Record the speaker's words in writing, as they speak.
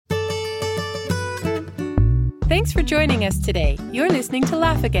Thanks for joining us today. You're listening to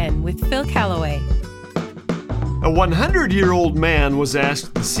Laugh Again with Phil Callaway. A 100-year-old man was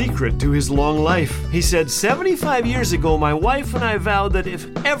asked the secret to his long life. He said, 75 years ago, my wife and I vowed that if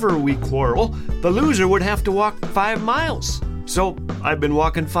ever we quarrel, the loser would have to walk 5 miles. So I've been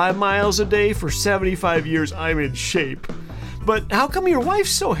walking 5 miles a day for 75 years. I'm in shape. But how come your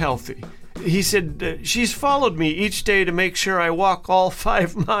wife's so healthy? He said, she's followed me each day to make sure I walk all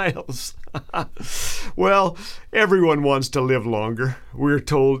 5 miles. Well, everyone wants to live longer. We're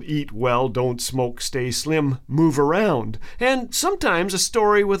told eat well, don't smoke, stay slim, move around. And sometimes a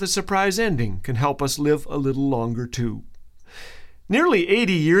story with a surprise ending can help us live a little longer too. Nearly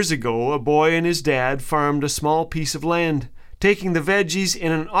 80 years ago, a boy and his dad farmed a small piece of land, taking the veggies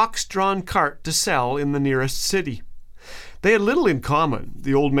in an ox-drawn cart to sell in the nearest city. They had little in common.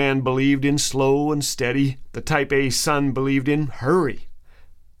 The old man believed in slow and steady. The type A son believed in hurry.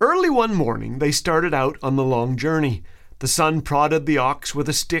 Early one morning, they started out on the long journey. The son prodded the ox with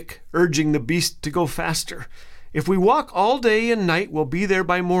a stick, urging the beast to go faster. If we walk all day and night, we'll be there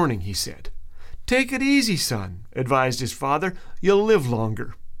by morning, he said. Take it easy, son, advised his father. You'll live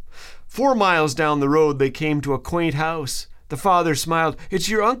longer. 4 miles down the road, they came to a quaint house. The father smiled. It's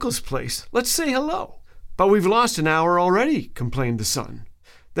your uncle's place. Let's say hello. But we've lost an hour already, complained the son.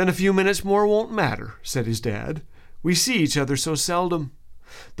 Then a few minutes more won't matter, said his dad. We see each other so seldom.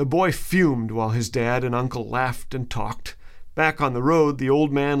 The boy fumed while his dad and uncle laughed and talked. Back on the road, the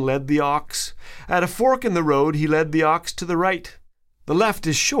old man led the ox. At a fork in the road, he led the ox to the right. The left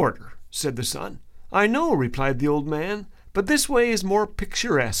is shorter, said the son. I know, replied the old man, but this way is more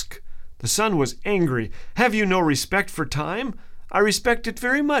picturesque. The son was angry. Have you no respect for time? I respect it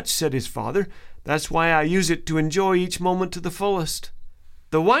very much, said his father. That's why I use it to enjoy each moment to the fullest.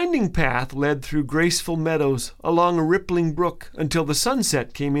 The winding path led through graceful meadows, along a rippling brook, until the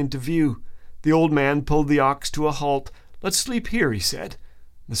sunset came into view. The old man pulled the ox to a halt. Let's sleep here, he said.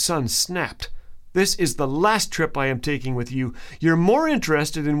 The son snapped. This is the last trip I am taking with you. You're more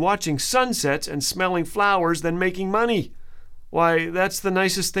interested in watching sunsets and smelling flowers than making money. Why, that's the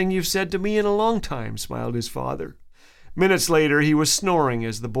nicest thing you've said to me in a long time, smiled his father. Minutes later, he was snoring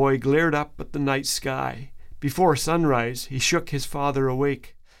as the boy glared up at the night sky. Before sunrise, he shook his father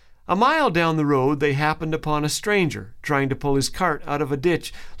awake. A mile down the road, they happened upon a stranger trying to pull his cart out of a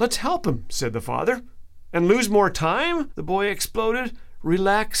ditch. Let's help him, said the father. And lose more time? The boy exploded.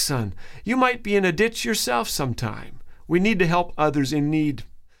 Relax, son. You might be in a ditch yourself sometime. We need to help others in need.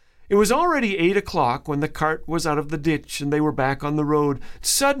 It was already 8 o'clock when the cart was out of the ditch and they were back on the road.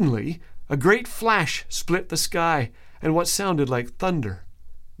 Suddenly, a great flash split the sky and what sounded like thunder.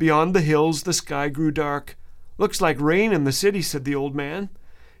 Beyond the hills, the sky grew dark. Looks like rain in the city, said the old man.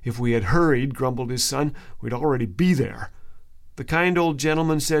 If we had hurried, grumbled his son, we'd already be there. The kind old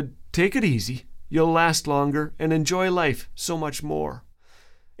gentleman said, take it easy. You'll last longer and enjoy life so much more.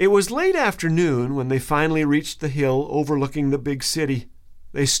 It was late afternoon when they finally reached the hill overlooking the big city.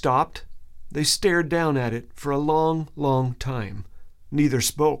 They stopped. They stared down at it for a long, long time. Neither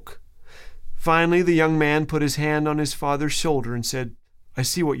spoke. Finally, the young man put his hand on his father's shoulder and said, I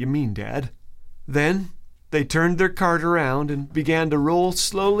see what you mean, Dad. Then they turned their cart around and began to roll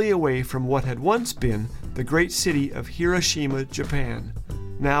slowly away from what had once been the great city of Hiroshima, Japan,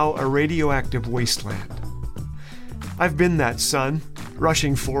 now a radioactive wasteland. I've been that son,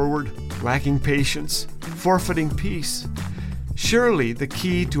 rushing forward, lacking patience, forfeiting peace. Surely the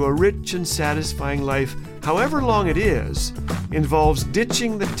key to a rich and satisfying life, however long it is, involves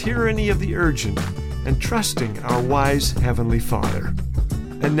ditching the tyranny of the urgent and trusting our wise Heavenly Father.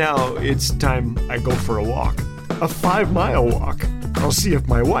 And now it's time I go for a walk. A 5-mile walk. I'll see if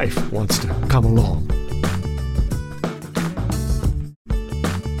my wife wants to come along.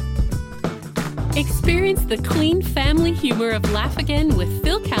 Experience the clean family humor of Laugh Again with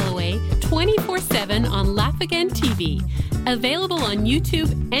Phil Callaway 24/7 on Laugh Again TV. Available on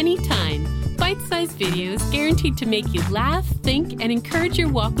YouTube anytime. Bite-sized videos guaranteed to make you laugh, think, and encourage your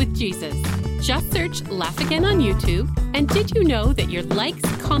walk with Jesus. Just search Laugh Again on YouTube. And did you know that your likes,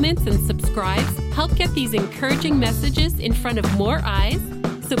 comments, and subscribes help get these encouraging messages in front of more eyes?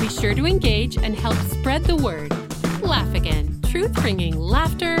 So be sure to engage and help spread the word. Laugh Again. Truth bringing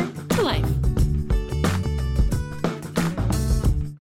laughter to life.